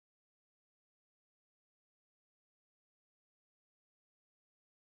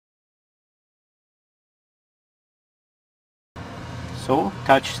So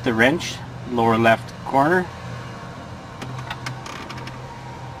touch the wrench, lower left corner.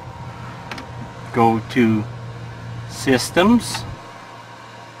 Go to Systems,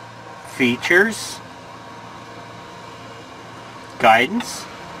 Features, Guidance,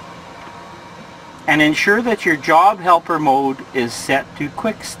 and ensure that your job helper mode is set to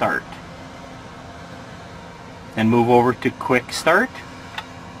Quick Start. Then move over to Quick Start.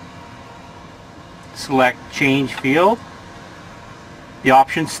 Select Change Field. The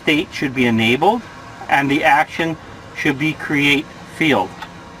option state should be enabled and the action should be Create Field.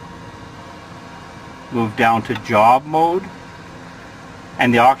 Move down to Job Mode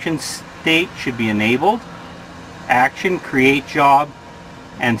and the option state should be enabled. Action, Create Job,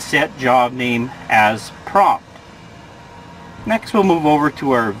 and set job name as Prompt. Next we'll move over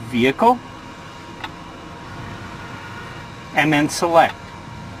to our vehicle and then select.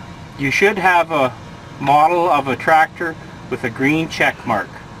 You should have a model of a tractor with a green check mark.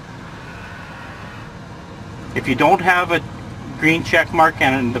 If you don't have a green check mark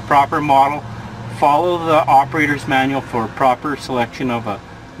and the proper model, follow the operator's manual for proper selection of a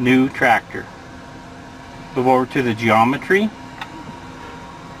new tractor. Move over to the geometry.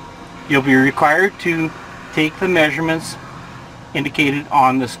 You'll be required to take the measurements indicated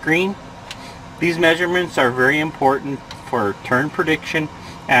on the screen. These measurements are very important for turn prediction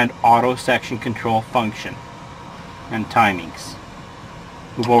and auto section control function and timings.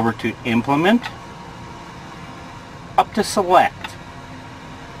 Move over to Implement, up to Select.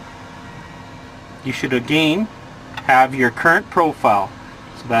 You should again have your current profile.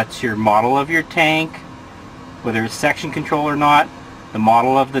 So that's your model of your tank, whether it's section control or not, the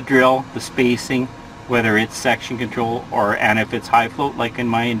model of the drill, the spacing, whether it's section control and if it's high float like in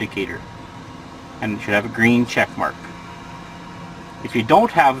my indicator. And it should have a green check mark. If you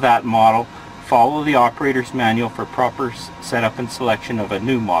don't have that model, follow the operator's manual for proper setup and selection of a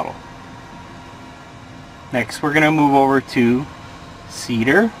new model. Next we're going to move over to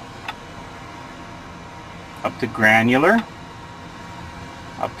Seeder, up to Granular,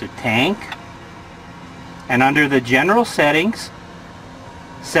 up to Tank, and under the general settings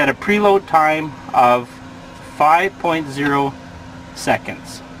set a preload time of 5.0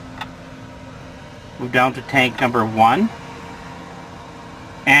 seconds. Move down to tank number 1,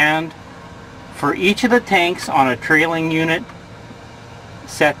 and for each of the tanks on a trailing unit,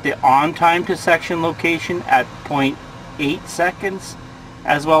 set the on time to section location at 0.8 seconds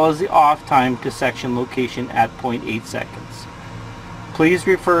as well as the off time to section location at 0.8 seconds. Please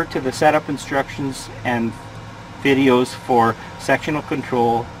refer to the setup instructions and videos for sectional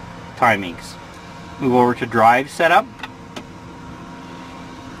control timings. Move over to drive setup,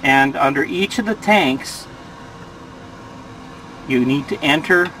 and under each of the tanks you need to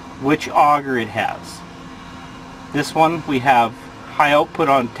enter which auger it has. This one we have high output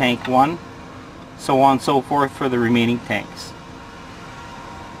on tank 1, so on and so forth for the remaining tanks.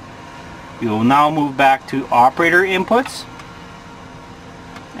 We will now move back to operator inputs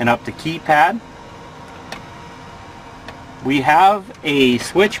and up to keypad. We have a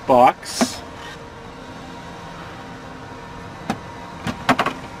switch box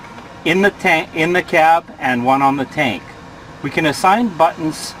in the cab and one on the tank. We can assign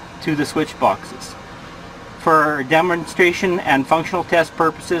buttons to the switch boxes. For demonstration and functional test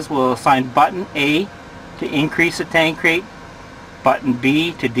purposes, we'll assign button A to increase the tank rate, button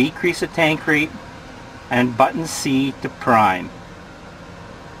B to decrease the tank rate, and button C to prime.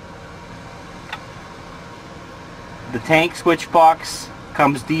 The tank switch box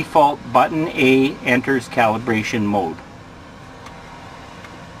comes default button A enters calibration mode.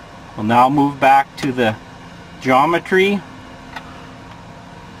 We'll now move back to the geometry,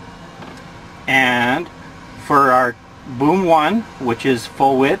 and for our boom 1, which is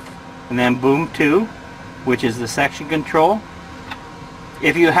full width, and then boom 2, which is the section control.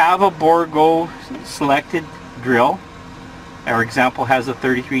 If you have a Bourgault selected drill, our example has a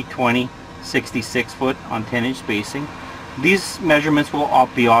 3320 66 foot on 10-inch spacing, these measurements will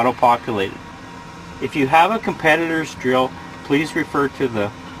be auto-populated. If you have a competitor's drill, please refer to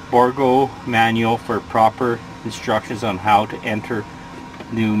the Bourgault manual for proper instructions on how to enter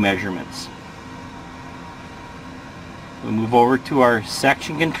new measurements. We'll move over to our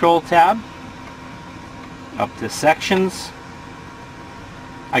section control tab, up to sections.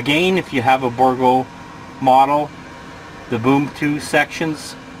 Again, if you have a Bourgault model, the boom 2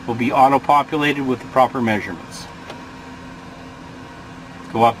 sections will be auto-populated with the proper measurements.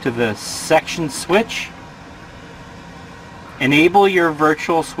 Go up to the section switch. Enable your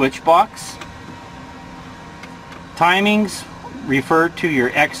virtual switch box. Timings, refer to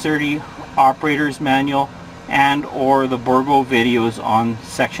your X30 operator's manual and or the Bourgault videos on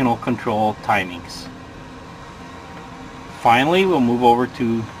sectional control timings. Finally, we'll move over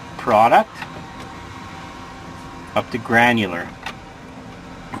to product, up to granular.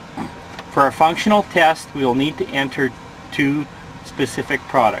 For a functional test, we will need to enter two specific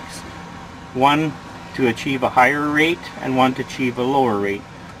products. One to achieve a higher rate and one to achieve a lower rate.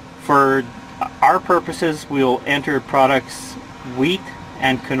 For our purposes, we will enter products wheat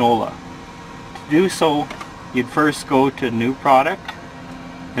and canola. To do so, you'd first go to new product,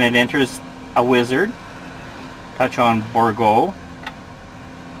 and it enters a wizard. Touch on Bourgault,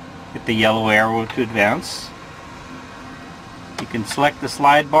 hit the yellow arrow to advance. You can select the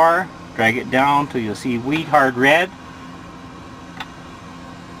slide bar, drag it down till you'll see wheat hard red.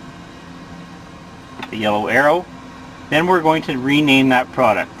 Hit the yellow arrow. Then we're going to rename that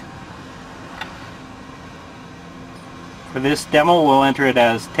product. For this demo, we'll enter it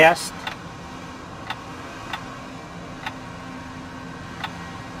as test.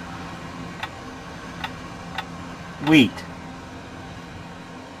 Wheat.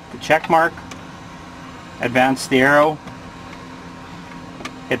 The check mark, advance the arrow,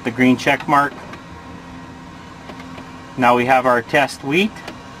 hit the green check mark. Now we have our test wheat.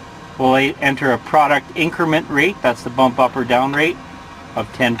 We'll enter a product increment rate, that's the bump up or down rate,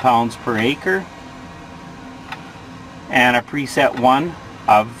 of 10 pounds per acre, and a preset 1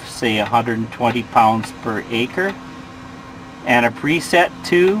 of say 120 pounds per acre, and a preset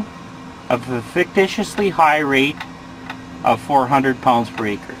 2 of the fictitiously high rate of 400 pounds per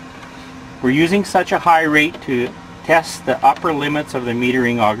acre. We're using such a high rate to test the upper limits of the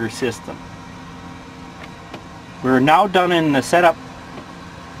metering auger system. We're now done in the setup.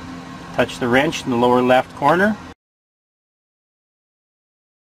 Touch the wrench in the lower left corner.